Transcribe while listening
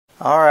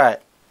Alright,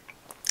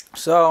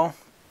 so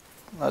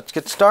let's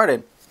get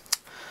started.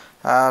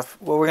 What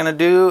we're going to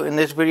do in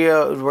this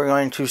video is we're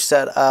going to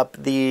set up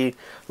the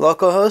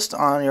localhost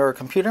on your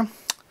computer,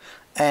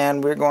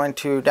 and we're going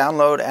to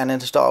download and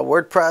install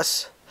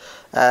WordPress,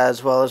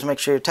 as well as make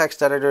sure your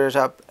text editor is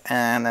up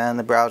and then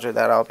the browser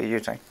that I'll be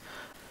using.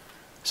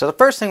 So the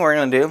first thing we're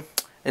going to do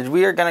is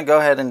we are going to go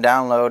ahead and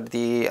download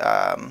the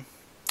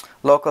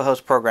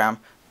localhost program.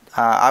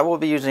 I will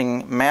be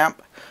using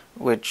MAMP,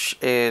 which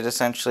is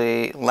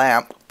essentially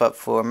LAMP but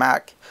for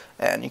Mac,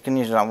 and you can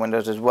use it on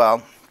Windows as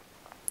well.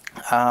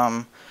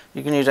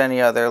 You can use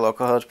any other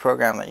localhost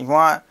program that you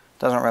want.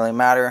 Doesn't really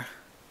matter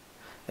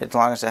as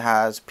long as it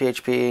has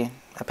PHP,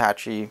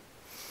 Apache,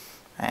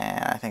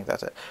 and I think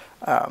that's it.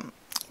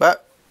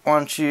 But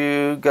once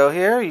you go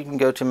here, you can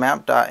go to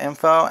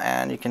mamp.info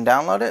and you can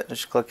download it.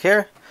 Just click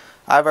here.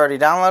 I've already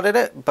downloaded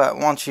it, but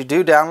once you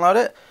do download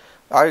it,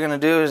 all you're going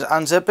to do is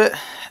unzip it,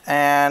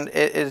 and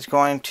it is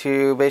going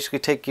to basically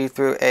take you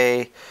through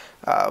a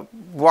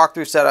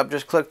walkthrough setup.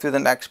 Just click through the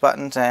next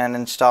buttons and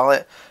install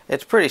it.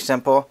 It's pretty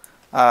simple.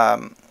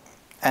 And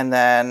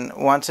then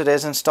once it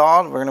is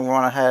installed, we're going to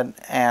go ahead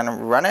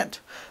and run it.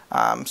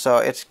 So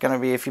it's going to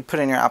be, if you put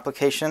in your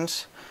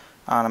applications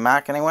on a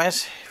Mac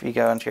anyways, if you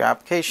go into your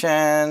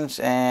applications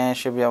and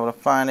you should be able to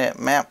find it,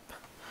 MAMP,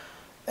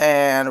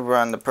 and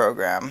run the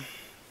program.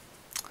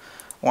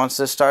 Once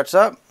this starts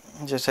up,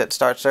 just hit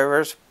Start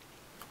Servers,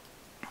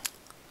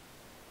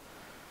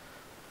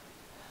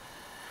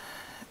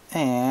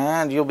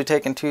 and you'll be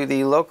taken to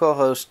the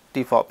localhost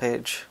default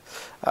page.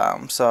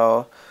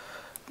 So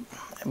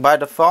by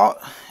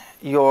default,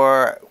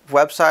 your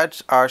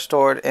websites are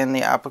stored in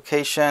the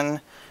application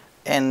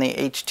in the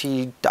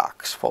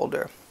htdocs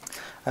folder.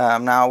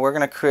 Now we're going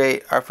to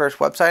create our first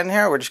website in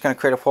here. We're just going to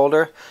create a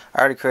folder. I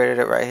already created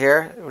it right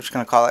here. We're just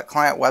going to call it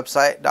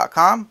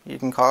clientwebsite.com. You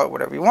can call it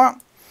whatever you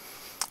want,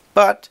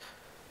 but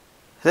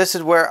this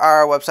is where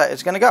our website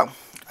is going to go.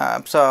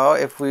 So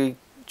if we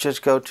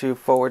just go to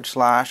 /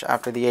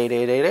 after the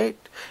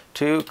 8888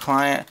 to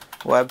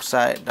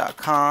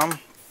clientwebsite.com,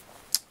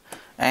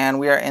 and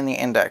we are in the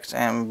index,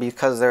 and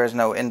because there is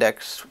no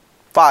index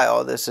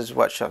file, this is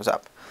what shows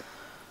up.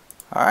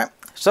 Alright,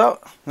 so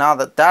now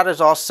that that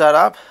is all set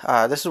up,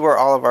 this is where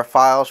all of our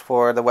files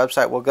for the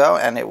website will go,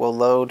 and it will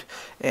load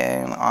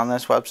in on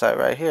this website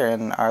right here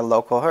in our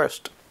local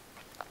host.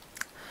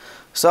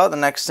 So the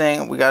next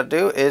thing we got to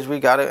do is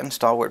we got to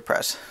install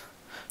WordPress.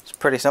 It's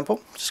pretty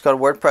simple. Just go to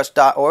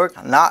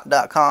wordpress.org, not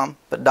 .com,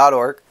 but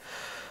 .org,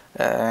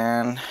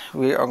 and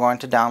we are going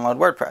to download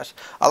WordPress.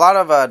 A lot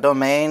of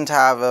domains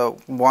have a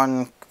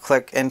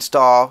one-click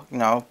install,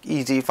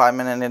 easy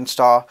 5-minute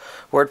install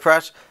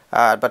WordPress.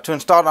 But to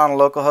install it on a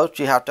local host,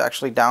 you have to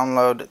actually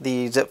download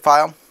the zip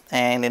file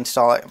and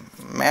install it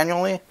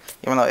manually,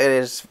 even though it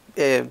is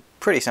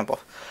pretty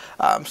simple.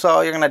 So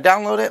you're going to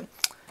download it,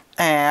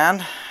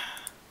 and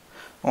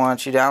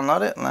once you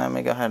download it, let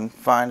me go ahead and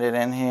find it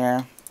in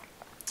here.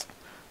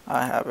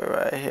 I have it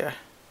right here,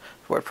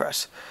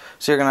 WordPress.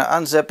 So you're going to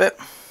unzip it,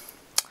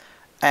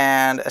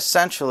 and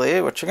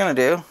essentially what you're going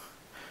to do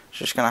is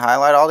just going to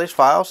highlight all these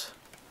files,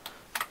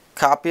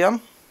 copy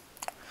them,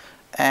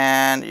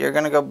 and you're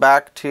going to go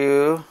back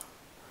to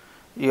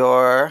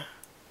your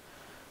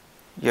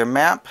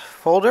MAMP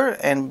folder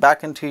and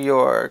back into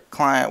your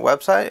client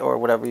website or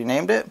whatever you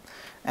named it,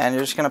 and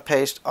you're just going to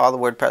paste all the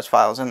WordPress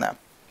files in there.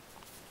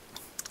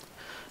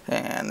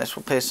 And this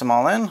will paste them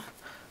all in.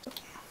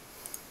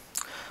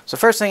 So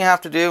first thing you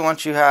have to do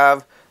once you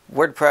have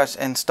WordPress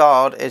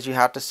installed is you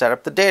have to set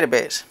up the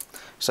database.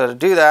 So to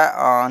do that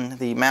on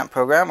the MAMP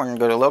program, we're going to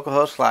go to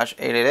localhost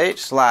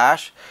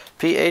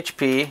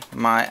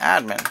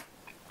 /888/phpMyAdmin.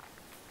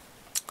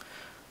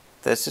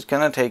 This is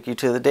going to take you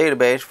to the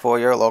database for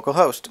your local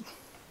host.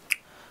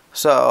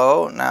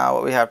 So now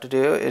what we have to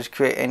do is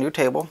create a new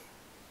table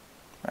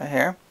right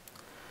here,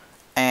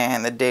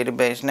 and the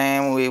database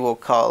name, we will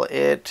call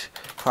it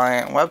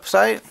client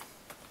website,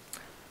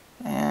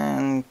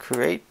 and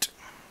create.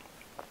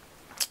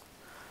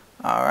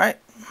 Alright,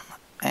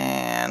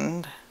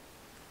 and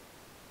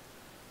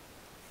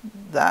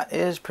that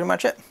is pretty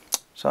much it.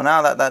 So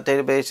now that that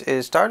database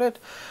is started,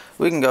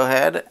 we can go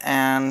ahead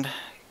and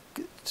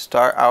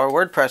start our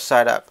WordPress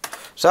site up.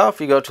 So if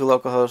you go to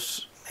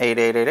localhost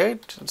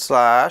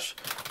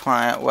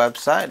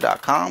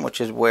 8888/clientwebsite.com,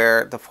 which is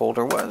where the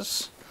folder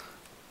was,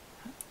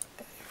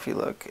 if you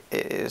look,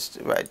 it is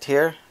right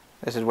here.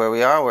 This is where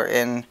we are. We're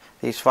in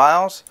these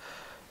files,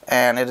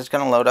 and it is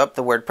going to load up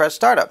the WordPress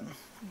startup.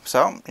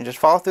 So you just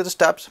follow through the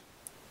steps,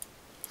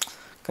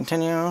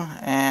 continue,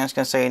 and it's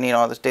going to say you need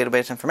all this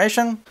database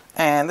information,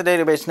 and the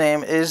database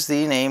name is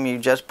the name you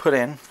just put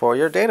in for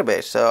your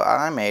database. So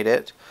I made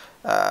it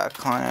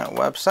client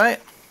website.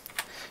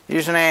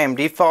 Username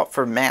default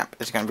for MAMP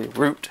is going to be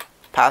root.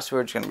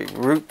 Password is going to be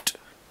root.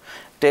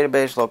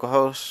 Database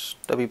localhost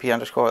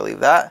wp_, leave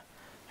that.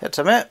 Hit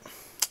submit,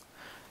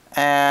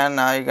 and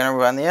now you're going to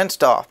run the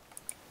install.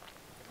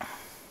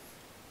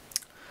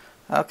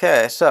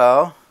 Okay,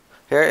 so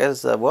here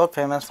is the world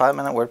famous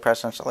 5-minute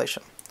WordPress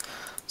installation.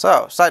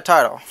 So, site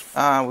title,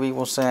 we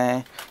will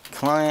say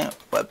client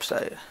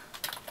website.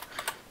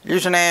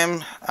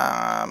 Username,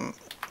 I'm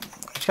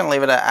just going to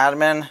leave it at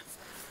admin.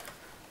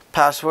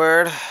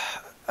 Password,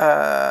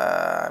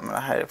 I'm going to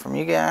hide it from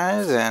you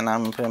guys, and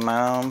I'm going to put in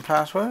my own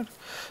password.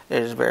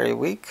 It is very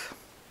weak.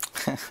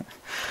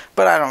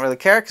 But I don't really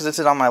care because this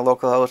is on my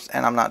local host,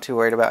 and I'm not too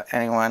worried about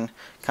anyone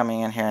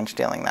coming in here and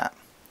stealing that.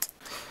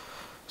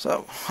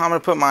 So I'm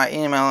going to put my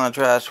email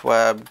address,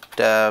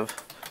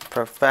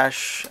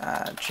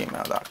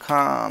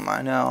 webdevprofesh@gmail.com.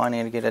 I know I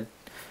need to get a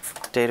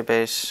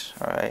database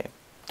or a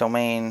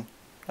domain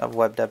of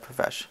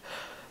webdevprofesh,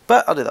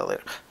 but I'll do that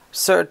later.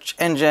 Search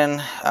engine,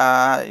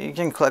 you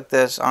can click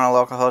this on a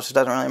local host. It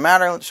doesn't really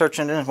matter. Search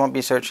engines won't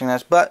be searching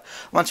this, but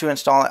once you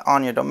install it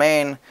on your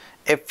domain,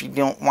 if you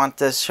don't want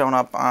this showing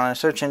up on a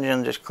search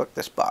engine, just click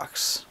this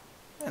box.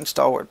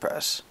 Install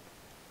WordPress.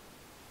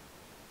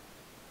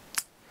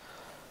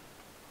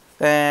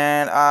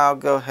 And I'll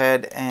go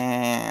ahead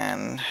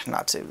and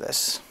not save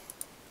this.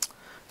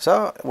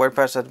 So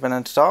WordPress has been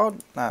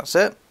installed. That's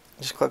it.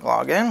 Just click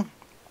login.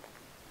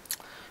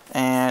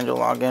 And you'll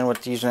log in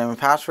with the username and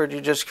password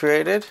you just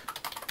created.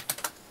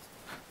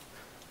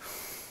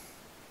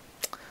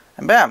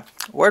 And bam,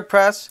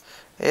 WordPress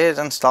is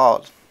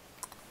installed.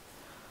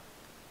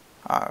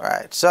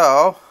 Alright,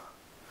 so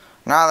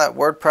now that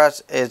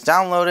WordPress is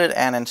downloaded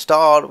and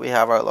installed, we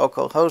have our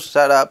local host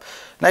set up.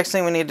 Next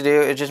thing we need to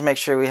do is just make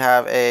sure we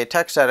have a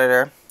text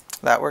editor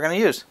that we're going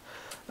to use.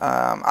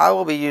 I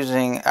will be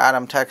using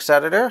Atom Text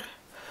Editor,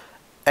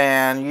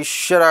 and you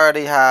should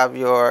already have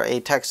a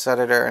text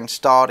editor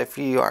installed if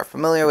you are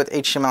familiar with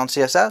HTML and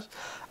CSS.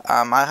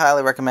 I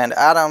highly recommend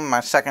Atom. My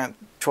second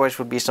choice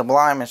would be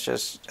Sublime.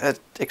 It's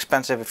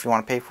expensive if you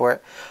want to pay for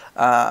it.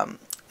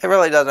 It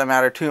really doesn't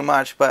matter too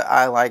much, but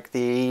I like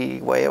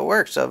the way it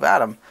works of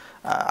Atom.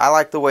 I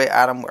like the way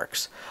Atom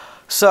works.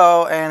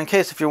 So, and in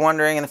case if you're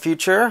wondering in the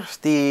future,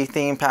 the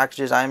theme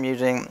packages I'm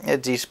using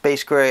is the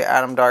Space Gray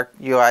Atom Dark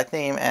UI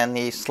theme and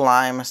the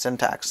Slime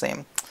Syntax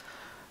theme.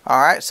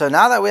 Alright, so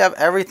now that we have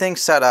everything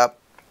set up,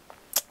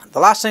 the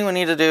last thing we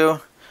need to do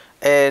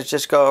is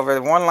just go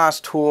over one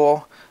last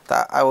tool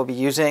that I will be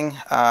using,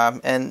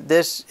 and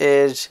this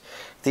is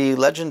the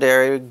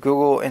legendary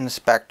Google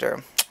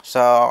Inspector.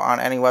 So on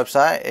any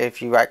website,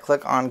 if you right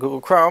click on Google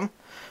Chrome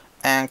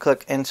and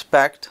click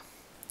Inspect,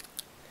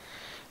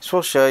 this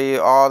will show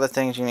you all the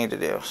things you need to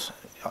do,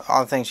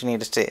 all the things you need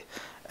to see.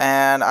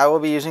 And I will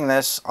be using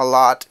this a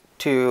lot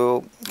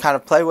to kind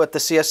of play with the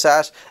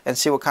CSS and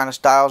see what kind of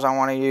styles I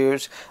want to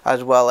use,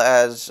 as well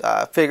as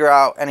figure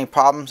out any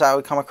problems I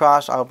would come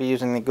across. I'll be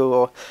using the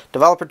Google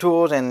Developer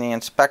Tools and the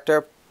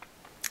Inspector,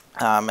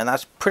 and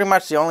that's pretty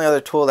much the only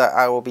other tool that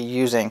I will be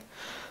using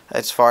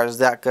as far as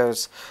that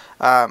goes.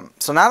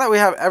 So now that we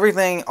have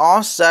everything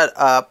all set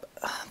up,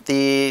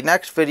 the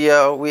next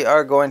video we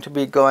are going to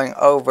be going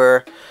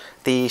over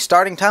the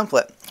starting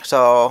template.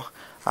 So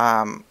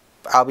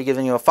I'll be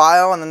giving you a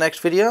file in the next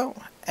video,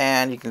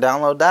 and you can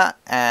download that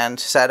and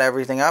set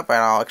everything up, and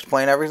I'll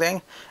explain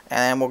everything,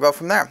 and we'll go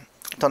from there.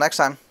 Until next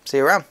time, see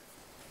you around.